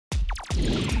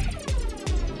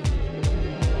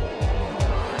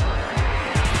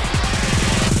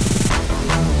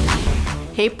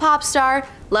Hey Popstar,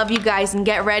 love you guys and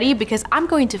get ready because I'm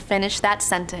going to finish that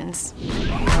sentence.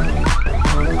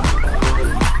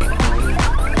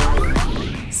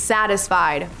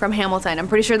 Satisfied from Hamilton. I'm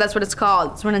pretty sure that's what it's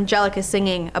called. It's when Angelica is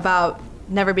singing about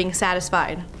never being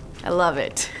satisfied. I love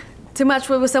it. Too much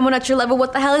with someone at your level,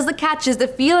 what the hell is the catch? Is the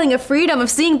feeling of freedom,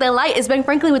 of seeing the light, is Ben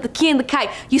Franklin with the key and the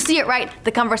kite. You see it right,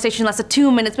 the conversation lasted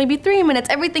 2 minutes, maybe 3 minutes,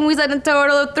 everything we said in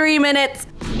total of 3 minutes.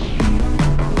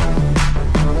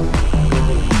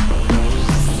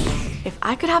 If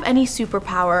I could have any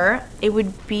superpower, it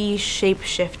would be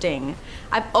shape-shifting.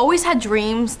 I've always had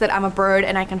dreams that I'm a bird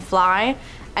and I can fly,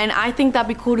 and I think that'd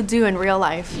be cool to do in real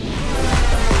life.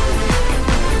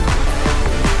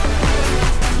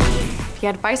 The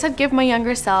advice I'd give my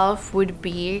younger self would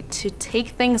be to take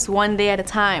things one day at a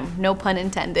time, no pun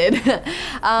intended.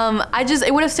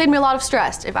 It would have saved me a lot of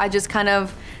stress if I just kind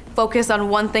of focused on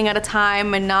one thing at a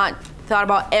time and not thought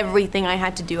about everything I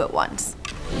had to do at once.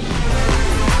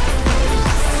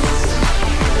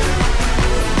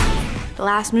 The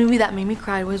last movie that made me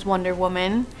cry was Wonder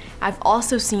Woman. I've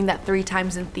also seen that 3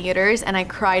 times in theaters and I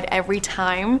cried every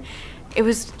time. It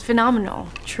was phenomenal,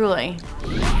 truly.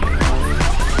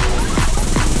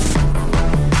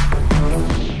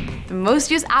 The most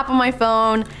used app on my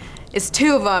phone is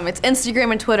 2 of them. It's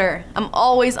Instagram and Twitter. I'm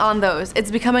always on those.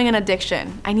 It's becoming an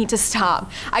addiction. I need to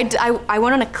stop. I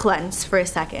went on a cleanse for a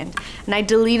second and I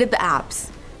deleted the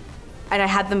apps and I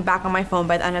had them back on my phone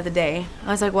by the end of the day. I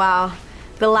was like, wow,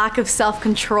 the lack of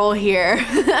self-control here.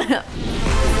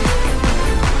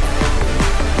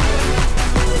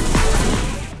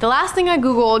 The last thing I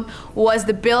Googled was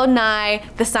the Bill Nye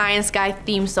the Science Guy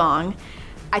theme song.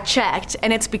 I checked,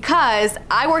 and it's because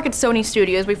I work at Sony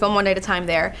Studios, we film one day at a time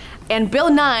there, and Bill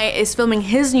Nye is filming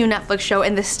his new Netflix show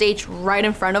in the stage right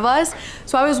in front of us.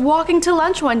 So I was walking to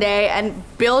lunch one day, and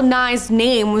Bill Nye's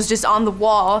name was just on the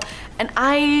wall, and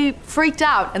I freaked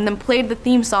out, and then played the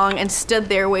theme song and stood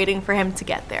there waiting for him to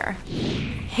get there.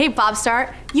 Hey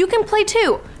Popstar, you can play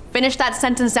too. Finish that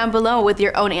sentence down below with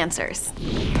your own answers.